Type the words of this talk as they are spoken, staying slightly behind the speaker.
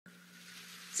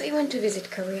So you want to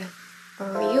visit Korea,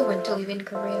 or you want to live in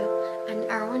Korea, and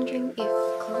are wondering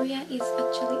if Korea is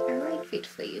actually a right fit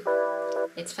for you.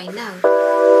 Let's find out.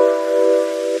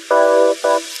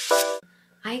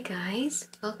 Hi guys,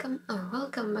 welcome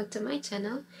back to my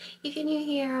channel. If you're new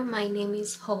here, my name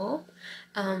is Ho.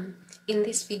 In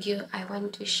this video, I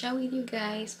want to share with you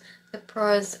guys the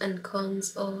pros and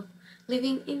cons of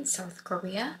living in South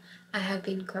Korea. I have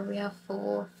been in Korea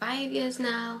for 5 years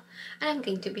now, and I'm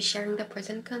going to be sharing the pros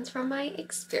and cons from my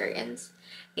experience.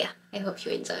 Yeah, I hope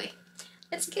you enjoy.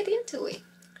 Let's get into it.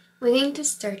 We're going to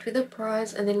start with the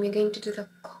pros, and then we're going to do the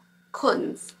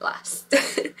cons last.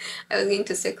 I was going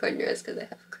to say corners because I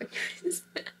have corners.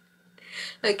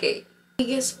 Okay,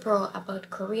 biggest pro about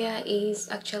Korea is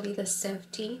actually the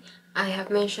safety. I have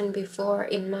mentioned before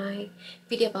in my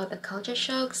video about the culture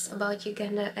shocks about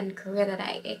Uganda and Korea that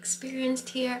I experienced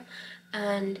here,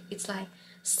 and it's like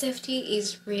safety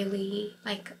is really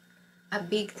like a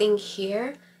big thing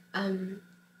here.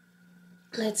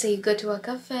 Let's say you go to a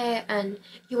cafe and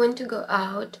you want to go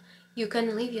out, you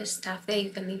can leave your stuff there,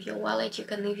 you can leave your wallet, you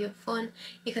can leave your phone,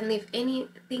 you can leave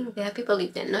anything there. People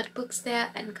leave their notebooks there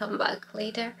and come back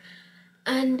later,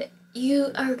 and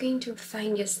you are going to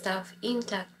find your stuff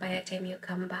intact by the time you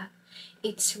come back.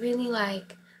 It's really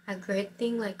like a great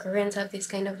thing. Like, Koreans have this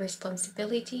kind of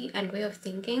responsibility and way of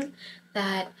thinking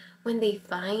that when they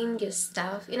find your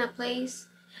stuff in a place,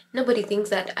 nobody thinks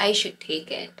that I should take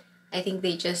it. I think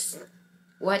they just,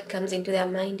 what comes into their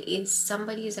mind is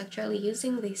somebody is actually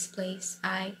using this place.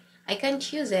 I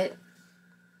can't use it,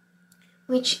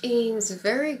 which is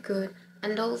very good.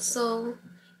 And also,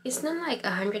 it's not like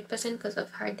 100% because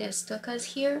of hard their stalkers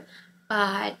here,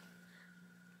 but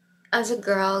as a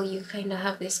girl, you kind of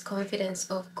have this confidence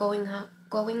of going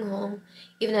home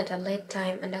even at a late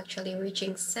time and actually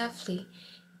reaching safely,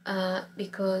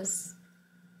 because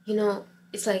you know,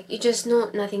 it's like you just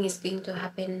know nothing is going to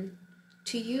happen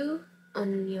to you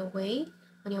on your way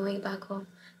back home.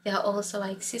 There are also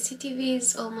like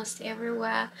CCTVs almost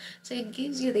everywhere, so it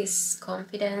gives you this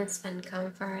confidence and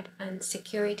comfort and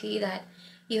security that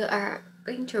you are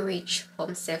going to reach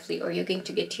home safely, or you're going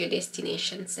to get to your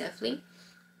destination safely.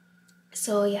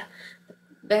 So yeah, the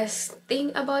best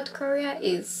thing about Korea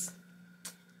is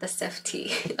the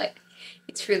safety. Like,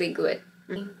 it's really good.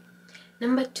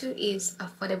 Number 2 is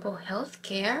affordable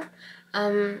healthcare.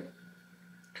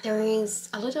 There is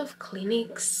a lot of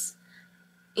clinics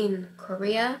in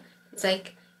Korea. It's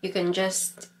like you can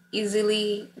just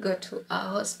easily go to a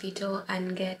hospital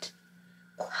and get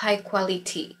high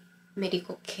quality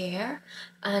medical care,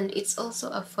 and it's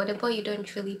also affordable. You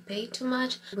don't really pay too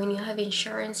much. When you have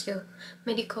insurance, your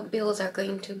medical bills are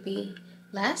going to be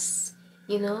less,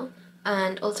 you know.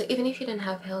 And also, even if you don't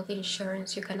have health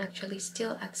insurance, you can actually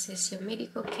still access your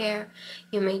medical care.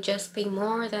 You may just pay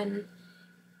more than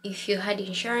if you had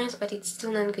insurance, but it's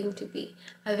still not going to be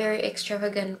a very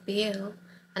extravagant bill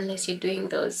unless you're doing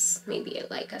those, maybe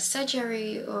like a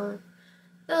surgery or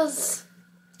those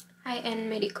high-end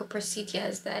medical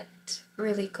procedures that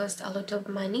really cost a lot of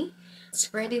money.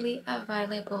 It's readily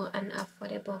available and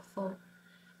affordable for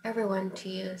everyone to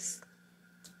use,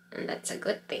 and that's a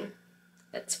good thing.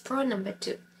 That's pro number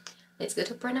 2. Let's go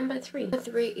to pro number 3. Number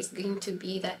 3 is going to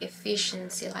be the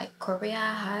efficiency. Like, Korea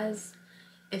has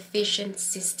efficient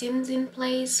systems in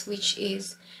place, which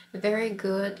is very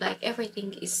good. Like,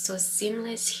 everything is so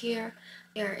seamless here.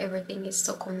 Everything is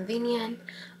so convenient.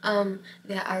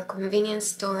 There are convenience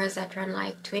stores that run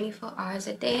like 24 hours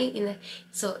a day.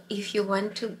 So if you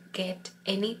want to get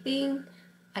anything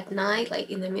at night, like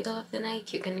in the middle of the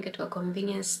night, you can go to a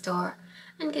convenience store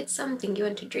and get something. You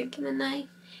want to drink in the night,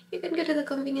 you can go to the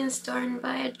convenience store and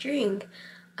buy a drink.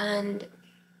 And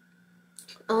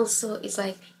also, it's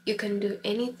like you can do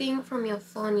anything from your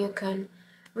phone. You can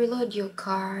reload your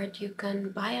card, you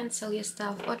can buy and sell your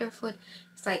stuff, order food.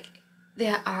 It's like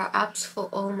there are apps for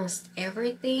almost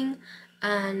everything.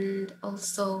 And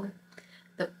also,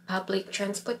 the public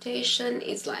transportation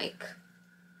is like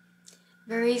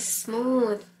very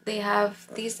smooth. They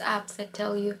have these apps that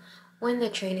tell you when the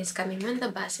train is coming, when the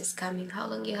bus is coming, how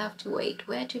long you have to wait,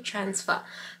 where to transfer,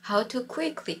 how to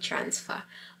quickly transfer.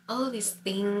 All these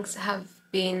things have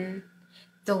been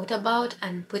thought about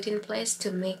and put in place to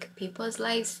make people's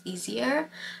lives easier.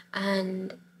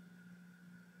 And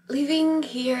living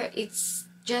here, it's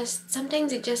just,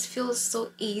 sometimes it just feels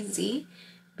so easy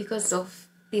because of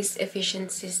these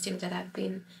efficient systems that have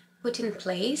been put in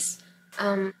place.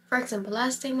 For example,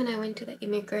 last time when I went to the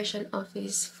immigration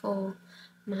office for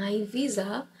my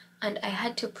visa, and I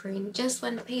had to print just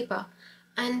one paper,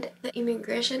 and the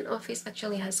immigration office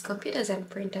actually has computers and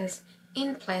printers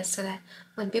in place so that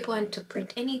when people want to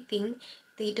print anything,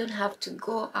 they don't have to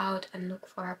go out and look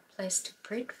for a place to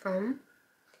print from.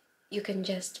 You can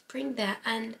just print there,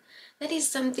 and that is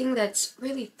something that's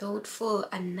really thoughtful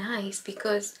and nice,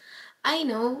 because I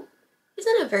know it's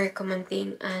not a very common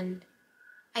thing, and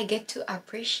I get to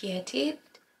appreciate it,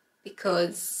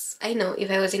 because I know if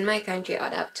I was in my country,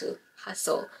 I'd have to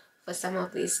hustle for some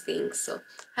of these things. So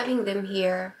having them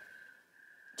here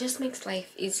just makes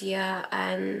life easier,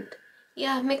 and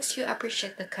yeah, makes you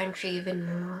appreciate the country even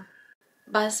more.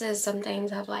 Buses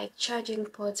sometimes have like charging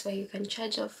ports where you can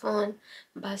charge your phone.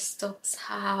 Bus stops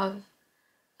have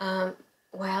um,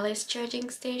 wireless charging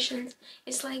stations.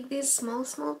 It's like these small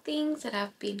things that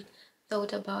have been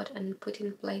thought about and put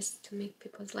in place to make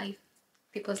people's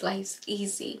lives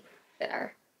easy, that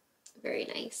are very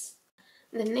nice.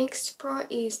 The next pro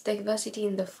is diversity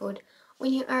in the food.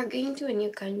 When you are going to a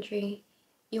new country,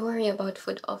 you worry about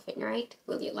food often, right?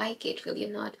 Will you like it? Will you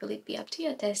not? Will it be up to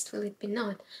your taste? Will it be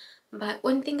not? But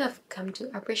one thing I've come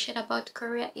to appreciate about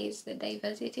Korea is the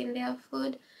diversity in their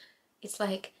food. It's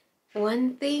like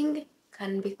one thing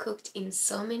can be cooked in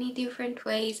so many different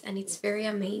ways, and it's very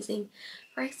amazing.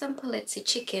 For example, let's say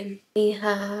chicken. We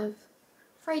have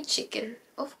fried chicken,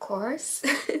 of course.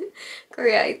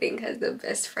 Korea, I think, has the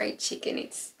best fried chicken.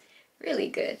 It's really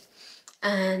good.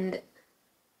 And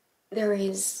there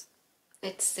is,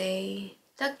 let's say,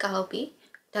 dak galbi,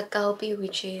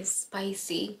 which is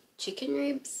spicy chicken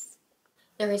ribs.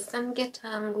 There is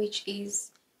samgyetang, which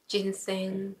is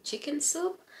ginseng chicken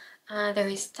soup. There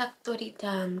is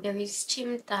taktoritang, there is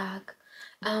chimtak.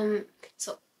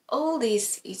 So all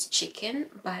this is chicken,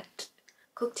 but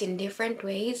cooked in different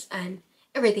ways, and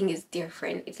everything is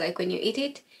different. It's like when you eat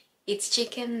it, it's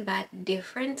chicken but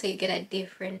different, so you get a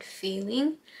different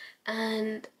feeling.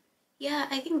 And yeah,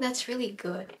 I think that's really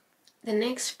good. The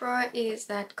next pro is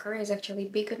that Korea is actually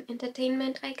big on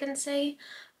entertainment, I can say.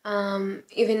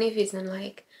 Even if it's not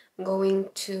like going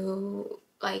to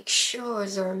like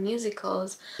shows or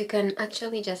musicals, you can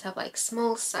actually just have like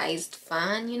small sized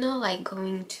fun, like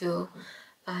going to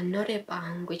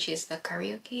norebang, which is the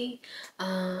karaoke,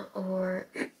 or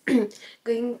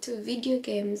going to video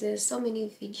games. There's so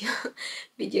many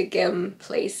video game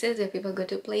places where people go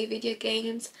to play video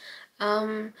games.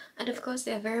 And of course,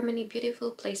 there are very many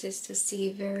beautiful places to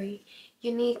see, very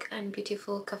unique and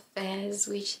beautiful cafes,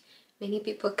 which many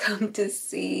people come to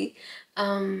see.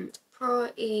 Pro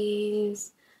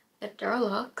is the door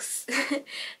locks.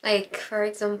 Like, for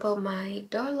example, my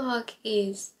door lock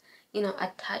is,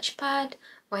 a touchpad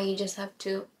where you just have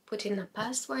to put in a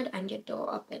password and your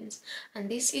door opens. And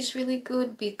this is really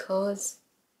good because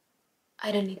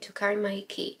I don't need to carry my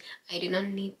key. I do not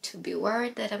need to be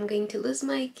worried that I'm going to lose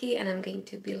my key and I'm going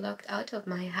to be locked out of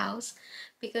my house,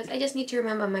 because I just need to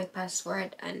remember my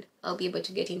password and I'll be able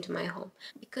to get into my home,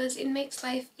 because it makes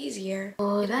life easier.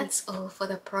 Oh, that's all for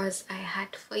the pros I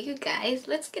had for you guys.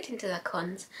 Let's get into the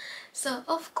cons. So,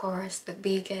 of course, the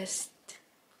biggest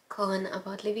con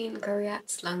about living in Korea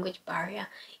is language barrier,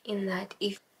 in that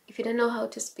if you don't know how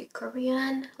to speak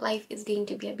Korean, life is going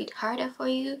to be a bit harder for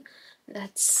you.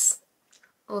 That's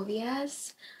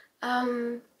obvious.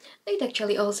 It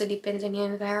actually also depends on your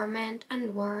environment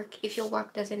and work. If your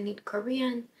work doesn't need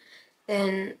Korean,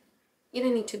 then you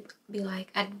don't need to be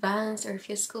like advanced, or if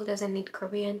your school doesn't need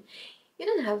Korean, you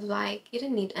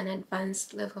don't need an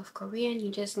advanced level of Korean.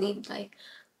 You just need like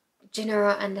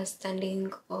general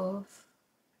understanding of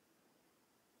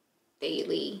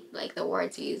daily, like the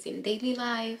words you use in daily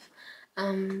life.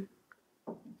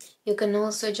 You can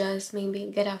also just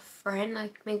maybe get a friend,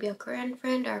 like maybe a Korean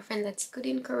friend or a friend that's good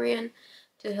in Korean,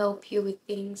 to help you with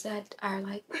things that are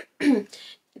like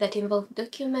that involve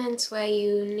documents, where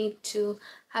you need to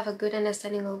have a good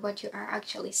understanding of what you are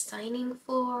actually signing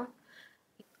for.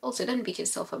 Also, don't beat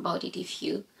yourself about it if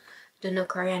you don't know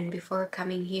Korean before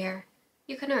coming here.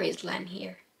 You can always learn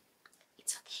here.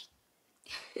 It's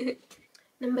okay.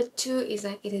 Number 2 is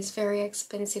that it is very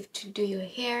expensive to do your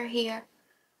hair here.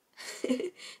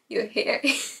 Your hair.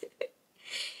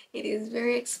 It is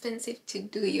very expensive to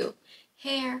do your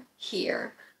hair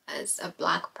here as a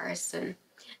black person.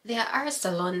 There are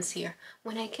salons here.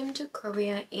 When I came to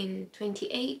Korea in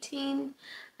 2018,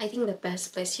 I think the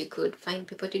best place you could find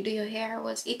people to do your hair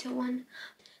was Itaewon.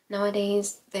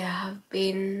 Nowadays, there have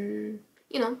been,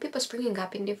 people springing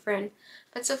up in different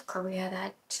parts of Korea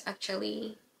that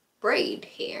actually braid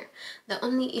hair. The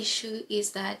only issue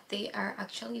is that they are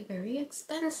actually very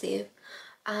expensive.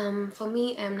 For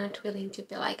me, I'm not willing to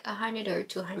pay like $100 or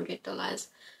 $200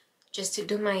 just to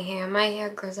do my hair. My hair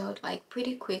grows out like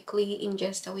pretty quickly in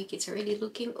just a week. It's already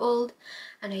looking old,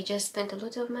 and I just spent a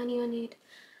lot of money on it.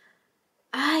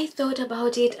 I thought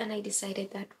about it and I decided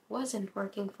that wasn't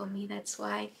working for me. That's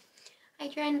why I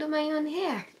try and do my own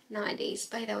hair nowadays.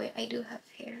 By the way, I do have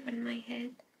hair on my head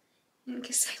in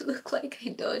case I look like I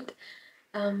don't.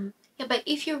 Yeah, but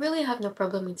if you really have no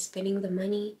problem with spending the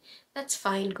money, that's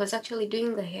fine, because actually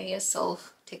doing the hair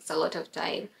yourself takes a lot of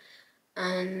time.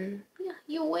 And yeah,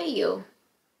 you weigh your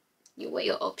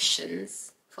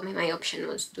options. For me, my option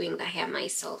was doing the hair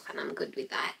myself, and I'm good with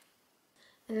that.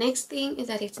 The next thing is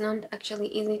that it's not actually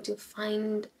easy to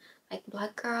find like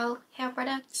black girl hair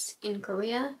products in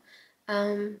Korea.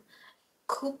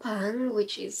 Coupang,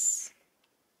 which is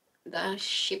the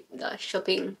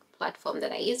shopping platform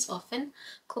that I use often,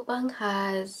 Coupang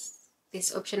has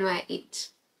this option where it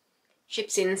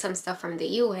ships in some stuff from the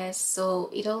US, so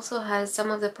it also has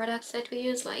some of the products that we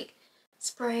use, like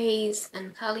sprays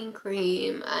and curling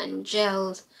cream and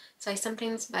gels. So I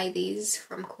sometimes buy these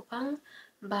from Coupang,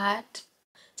 but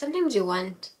sometimes you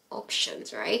want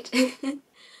options, right?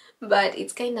 But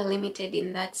it's kind of limited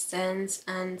in that sense,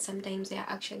 and sometimes they're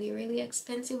actually really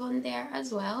expensive on there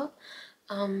as well.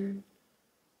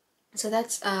 So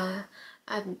that's a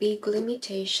big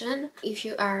limitation. If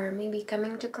you are maybe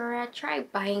coming to Korea, try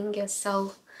buying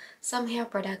yourself some hair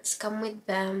products, come with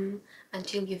them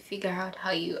until you figure out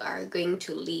how you are going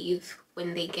to live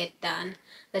when they get done.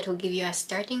 That will give you a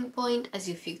starting point as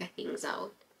you figure things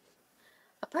out.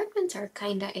 Apartments are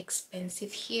kinda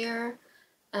expensive here.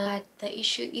 The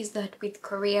issue is that with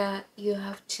Korea, you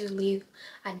have to leave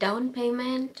a down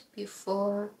payment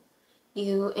before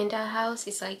you enter a house.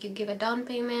 It's like you give a down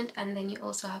payment and then you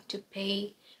also have to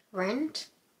pay rent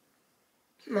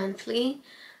monthly.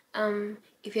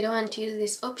 If you don't want to use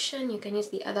this option, you can use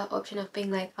the other option of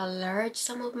paying like a large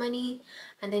sum of money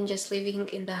and then just living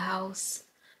in the house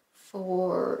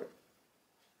for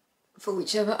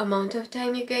whichever amount of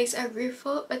time you guys agree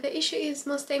for. But the issue is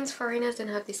most times foreigners don't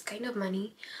have this kind of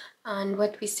money, and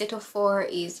what we settle for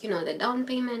is, you know, the down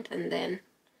payment and then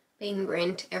paying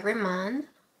rent every month.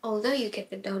 Although you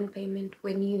get the down payment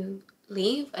when you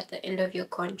leave at the end of your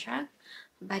contract,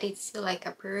 but it's still like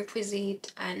a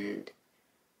prerequisite, and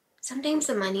sometimes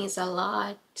the money is a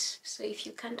lot. So if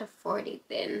you can't afford it,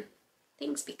 then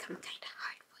things become kind of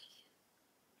hard for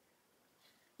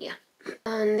you. Yeah.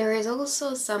 And there is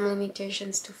also some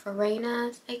limitations to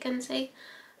foreigners, I can say,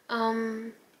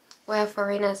 where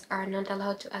foreigners are not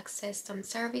allowed to access some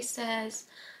services.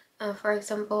 For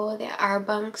example, there are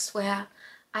banks where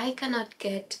I cannot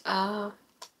get a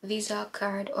Visa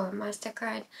card or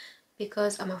MasterCard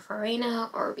because I'm a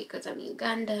foreigner or because I'm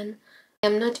Ugandan.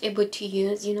 I'm not able to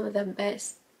use, you know, not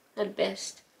best,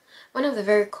 one of the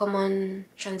very common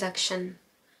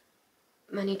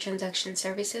money transaction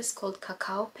services called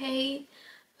Kakao Pay.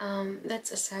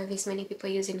 That's a service many people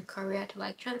use in Korea to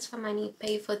like transfer money,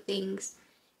 pay for things.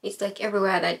 It's like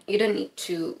everywhere that you don't need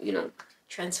to, you know,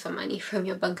 transfer money from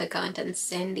your bank account and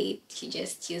send it. You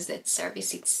just use that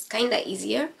service. It's kind of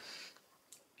easier.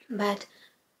 But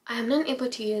I'm not able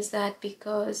to use that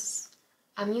because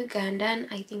I'm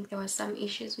Ugandan. I think there were some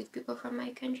issues with people from my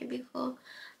country before.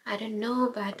 I don't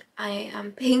know, but I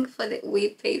am paying for we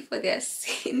pay for their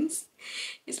sins.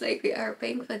 It's like we are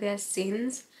paying for their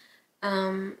sins.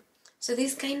 So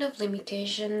these kind of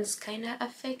limitations kind of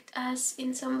affect us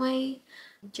in some way.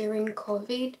 During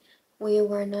COVID, we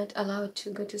were not allowed to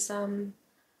go to some,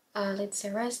 let's say,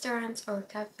 restaurants or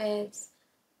cafes.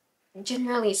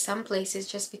 Generally, some places,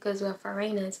 just because we're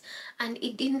foreigners, and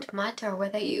it didn't matter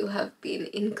whether you have been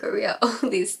in Korea all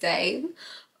this time,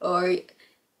 or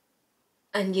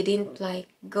and you didn't like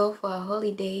go for a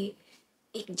holiday.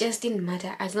 It just didn't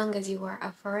matter. As long as you were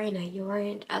a foreigner, you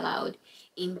weren't allowed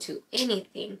into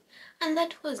anything. And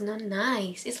that was not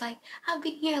nice. It's like, I've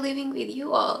been here living with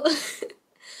you all.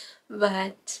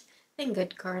 But thank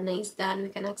God Corona is done. We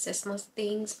can access most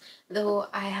things. Though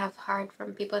I have heard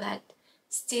from people that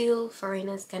still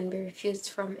foreigners can be refused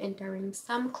from entering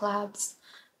some clubs,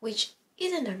 which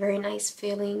isn't a very nice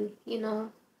feeling, you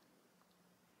know.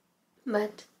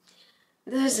 But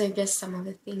those are just some of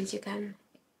the things you can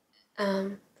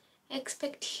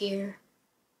expect here.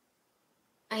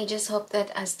 I just hope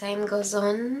that as time goes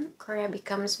on, Korea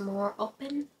becomes more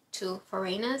open to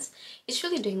foreigners. It's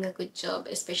really doing a good job,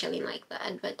 especially in like the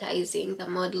advertising, the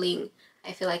modeling.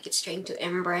 I feel like it's trying to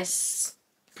embrace,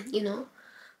 you know,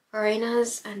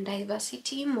 foreigners and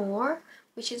diversity more,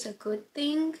 which is a good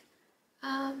thing.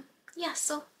 Yeah,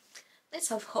 so let's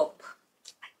have hope.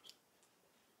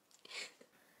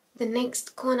 The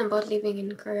next con about living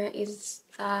in Korea is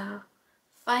the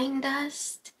fine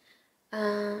dust.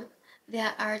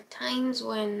 There are times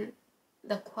when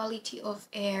the quality of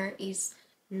air is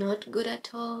not good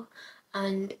at all.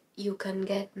 and you can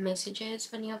get messages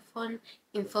on your phone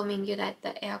informing you that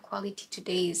the air quality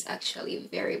today is actually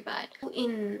very bad.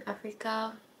 In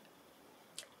Africa,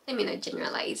 let me not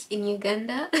generalize, in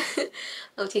Uganda,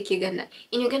 I'll take Uganda.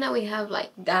 In Uganda, we have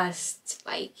like dust,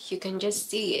 like you can just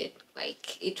see it,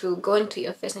 like it will go into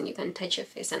your face and you can touch your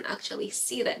face and actually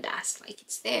see the dust, like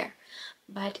it's there.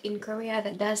 But in Korea,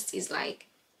 the dust is like,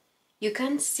 you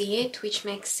can't see it, which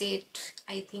makes it,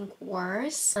 I think,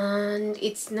 worse. And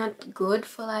it's not good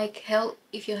for like health.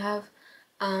 If you have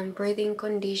breathing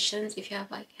conditions, if you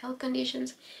have like health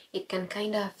conditions, it can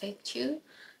kind of affect you.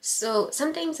 So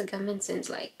sometimes the government sends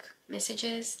like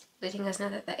messages letting us know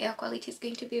that the air quality is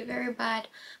going to be very bad,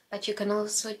 but you can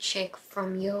also check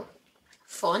from your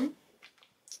phone.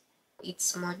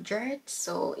 It's moderate,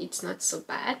 so it's not so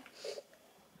bad,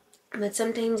 but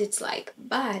sometimes it's like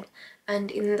bad,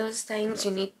 and in those times you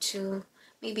need to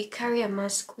maybe carry a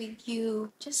mask with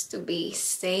you just to be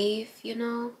safe, you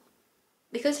know,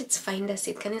 because it's fine dust,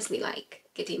 it can easily like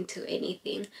get into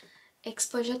anything.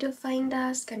 Exposure to fine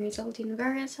dust can result in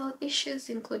various health issues,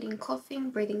 including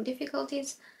coughing, breathing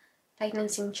difficulties,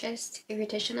 tightness in chest,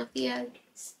 irritation of the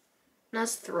ears,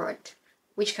 nose, throat,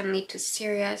 which can lead to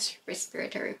serious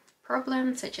respiratory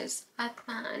problems such as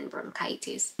asthma and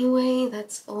bronchitis. Anyway,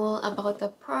 that's all about the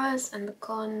pros and the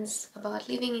cons about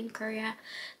living in Korea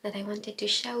that I wanted to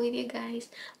share with you guys.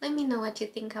 Let me know what you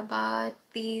think about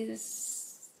these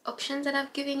options that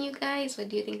I've given you guys. What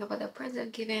do you think about the pros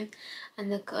I've given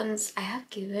and the cons I have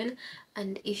given?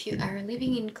 And if you are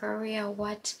living in Korea,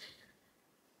 what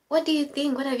do you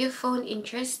think? What have you found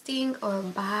interesting or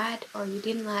bad or you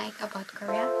didn't like about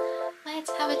Korea?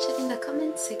 Let's have a chat in the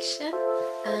comment section.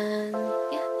 And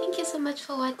yeah, thank you so much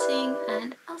for watching,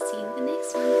 and I'll see you in the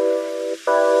next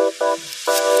one.